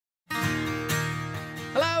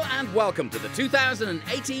and welcome to the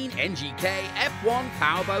 2018 NGK F1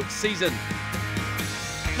 Powerboat season.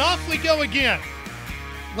 And off we go again.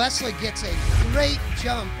 Wesley gets a great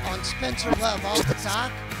jump on Spencer Love off the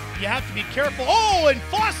dock. You have to be careful. Oh, and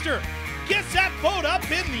Foster gets that boat up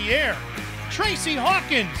in the air. Tracy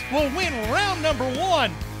Hawkins will win round number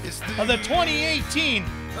 1 of the 2018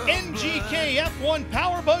 NGK F1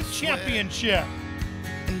 Powerboat Championship.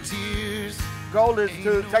 Goal is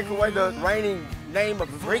to take away the reigning name of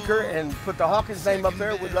Rinker and put the Hawkins name up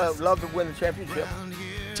there. We'd love to win the championship.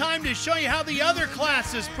 Time to show you how the other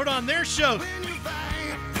classes put on their show.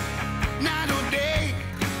 Night or day,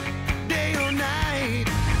 day or night,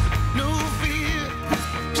 no fear,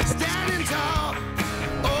 standing tall,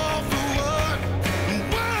 all for one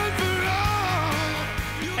for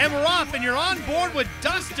all. And we're off, and you're on board with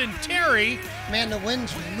Dustin Terry. Man, the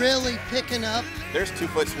wind's really picking up. There's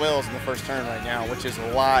 2-foot swells in the first turn right now, which is a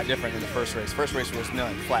lot different than the first race. First race was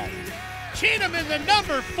none, flat. Cheatham in the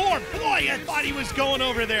number 4. Boy, I thought he was going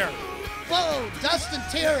over there. Whoa, Dustin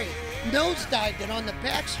Terry nosedived it on the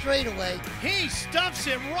back straightaway. He stuffs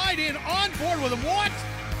it right in on board with him. Watch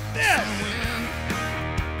this.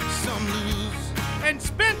 Some lose. And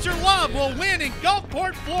Spencer Love will win in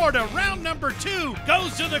Gulfport, Florida. Round number 2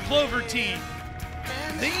 goes to the Clover team.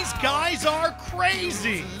 These guys are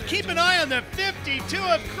crazy. Keep an eye on the 52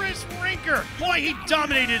 of Chris Rinker. Boy, he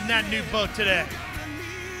dominated in that new boat today.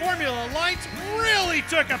 Formula Lights really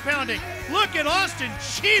took a pounding. Look at Austin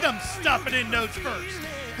Cheatham stuffing in nose first.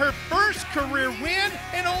 Her first career win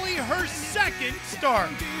and only her second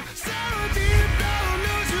start.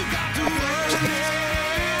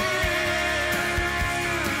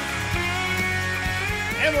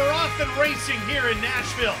 And we're off and racing here in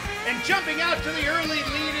Nashville. And jumping out to the early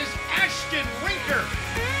lead is Ashton Rinker.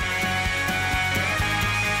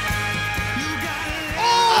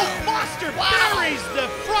 Oh, Foster buries the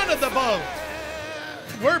front of the boat.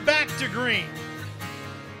 We're back to green.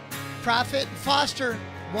 Profit and Foster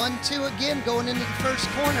 1-2 again going into the first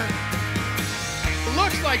corner.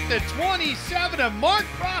 Looks like the 27 of Mark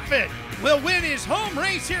Profit will win his home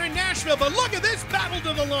race here in Nashville, but look at this battle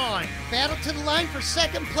to the line. Battle to the line for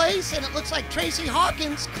second place, and it looks like Tracy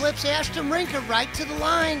Hawkins clips Ashton Rinker right to the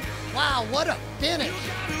line. Wow, what a finish.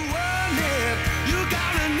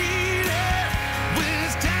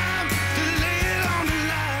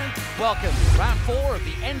 Welcome to round 4 of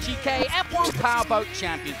the NGK F1 Powerboat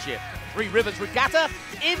Championship, Three Rivers Regatta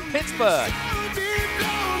in Pittsburgh.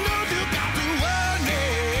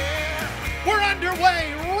 We're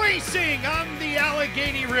underway, racing on the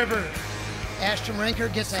Allegheny River. Ashton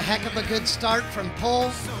Rinker gets a heck of a good start from pole.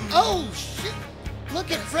 Oh, shit. Look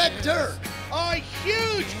at Fred Durr. A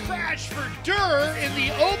huge crash for Durr in the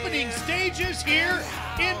opening stages here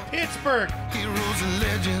in Pittsburgh. Heroes and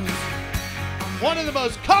legends. One of the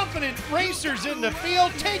most confident racers in the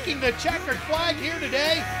field, taking the checkered flag here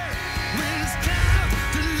today.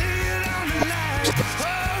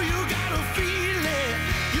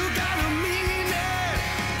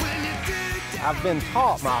 I've been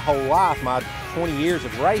taught my whole life, my 20 years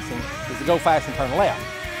of racing, is to go fast and turn left.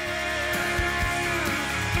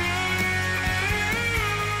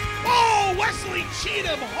 Oh, Wesley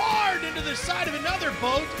Cheatham hard into the side of another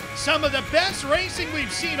boat. Some of the best racing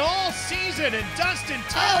we've seen all season, and Dustin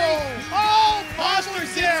Terry. Oh,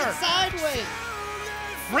 Foster's there. Sideways.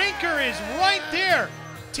 Rinker is right there.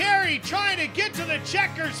 Terry trying to get to the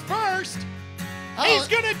checkers first. He's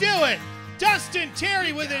gonna do it. Dustin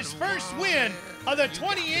Terry with his first win of the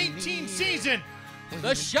 2018 season.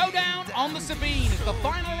 The showdown on the Sabine is the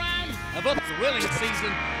final round of a thrilling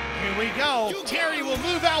season. Here we go. Terry will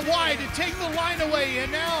move out wide to take the line away,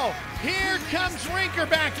 and now here comes Rinker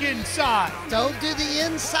back inside. Don't do the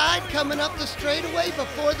inside coming up the straightaway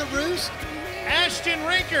before the roost. Ashton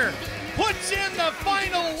Rinker puts in the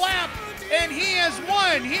final lap, and he has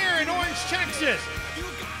won here in Orange, Texas.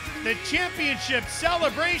 The championship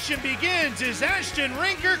celebration begins as Ashton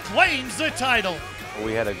Rinker claims the title.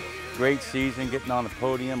 We had a great season, getting on the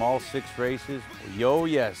podium, all 6 races. Yo,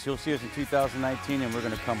 yes, you'll see us in 2019, and we're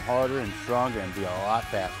going to come harder and stronger and be a lot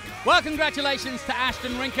faster. Well, congratulations to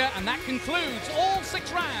Ashton Rinker, and that concludes all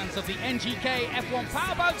 6 rounds of the NGK F1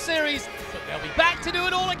 Powerboat Series, but they'll be back to do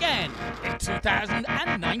it all again in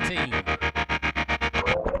 2019.